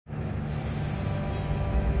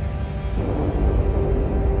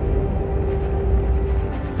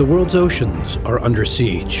The world's oceans are under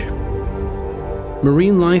siege.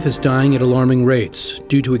 Marine life is dying at alarming rates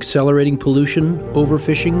due to accelerating pollution,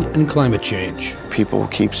 overfishing, and climate change. People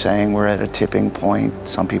keep saying we're at a tipping point.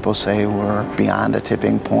 Some people say we're beyond a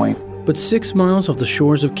tipping point. But 6 miles off the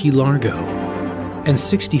shores of Key Largo and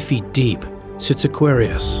 60 feet deep sits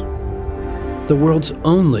Aquarius, the world's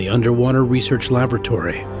only underwater research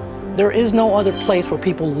laboratory. There is no other place where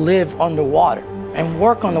people live underwater and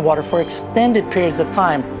work underwater for extended periods of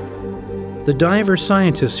time. The diver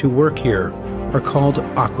scientists who work here are called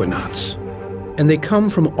Aquanauts, and they come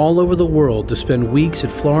from all over the world to spend weeks at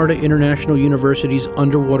Florida International University's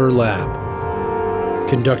underwater lab,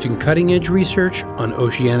 conducting cutting-edge research on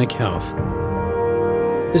oceanic health.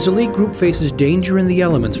 This elite group faces danger in the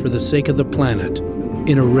elements for the sake of the planet,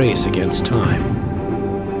 in a race against time.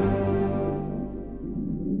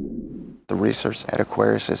 The research at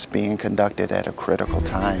Aquarius is being conducted at a critical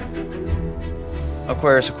time.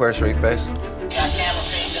 Aquarius Reef Base. Got camera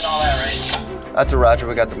feeds and all that, right? That's a Roger,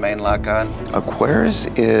 we got the main lock on. Aquarius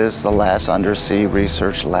is the last undersea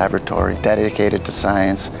research laboratory dedicated to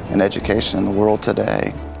science and education in the world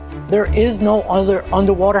today. There is no other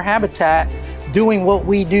underwater habitat doing what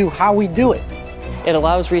we do, how we do it. It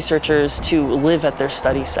allows researchers to live at their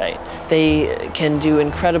study site. They can do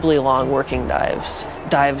incredibly long working dives,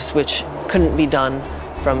 dives which couldn't be done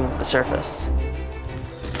from the surface.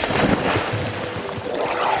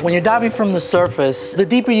 When you're diving from the surface, the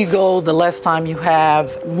deeper you go, the less time you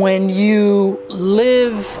have. When you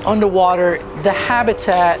live underwater, the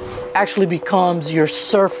habitat actually becomes your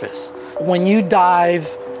surface. When you dive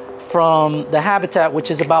from the habitat, which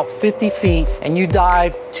is about 50 feet, and you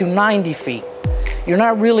dive to 90 feet, you're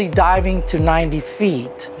not really diving to 90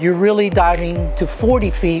 feet. You're really diving to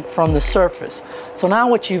 40 feet from the surface. So now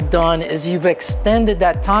what you've done is you've extended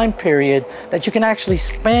that time period that you can actually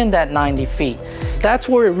span that 90 feet. That's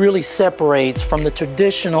where it really separates from the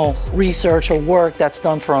traditional research or work that's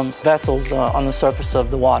done from vessels on the surface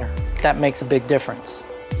of the water. That makes a big difference.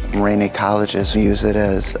 Marine ecologists use it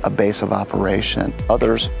as a base of operation.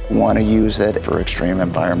 Others want to use it for extreme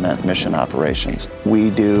environment mission operations. We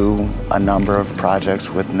do a number of projects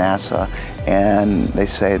with NASA, and they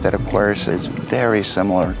say that Aquarius is very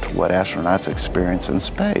similar to what astronauts experience in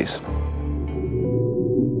space.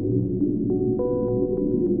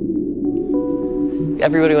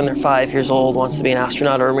 Everybody when they're 5 years old wants to be an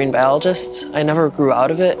astronaut or a marine biologist. I never grew out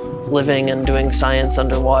of it. Living and doing science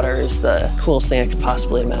underwater is the coolest thing I could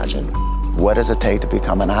possibly imagine. What does it take to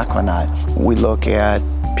become an aquanaut? We look at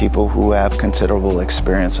people who have considerable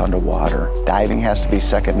experience underwater. Diving has to be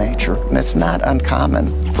second nature, and it's not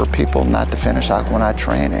uncommon for people not to finish aquanaut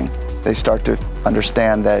training. They start to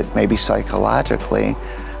understand that maybe psychologically,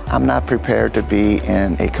 I'm not prepared to be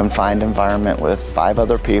in a confined environment with 5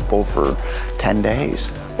 other people for 10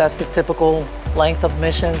 days. That's the typical length of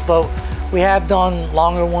missions, but we have done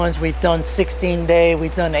longer ones. We've done 16-day,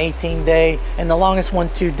 we've done 18-day, and the longest one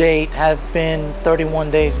to date have been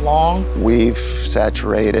 31 days long. We've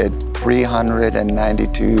saturated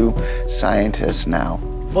 392 scientists now.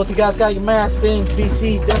 Both you guys got your masks, fins,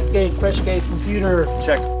 BC, depth gauge, pressure gauge, computer.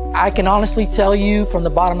 Check. I can honestly tell you from the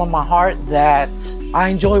bottom of my heart that I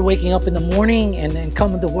enjoy waking up in the morning and then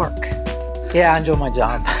coming to work. Yeah, I enjoy my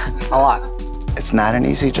job a lot. It's not an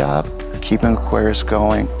easy job, keeping Aquarius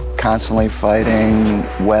going, constantly fighting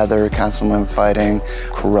weather, constantly fighting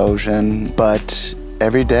corrosion. But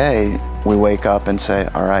every day we wake up and say,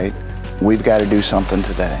 all right, we've got to do something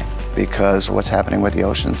today because what's happening with the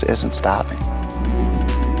oceans isn't stopping.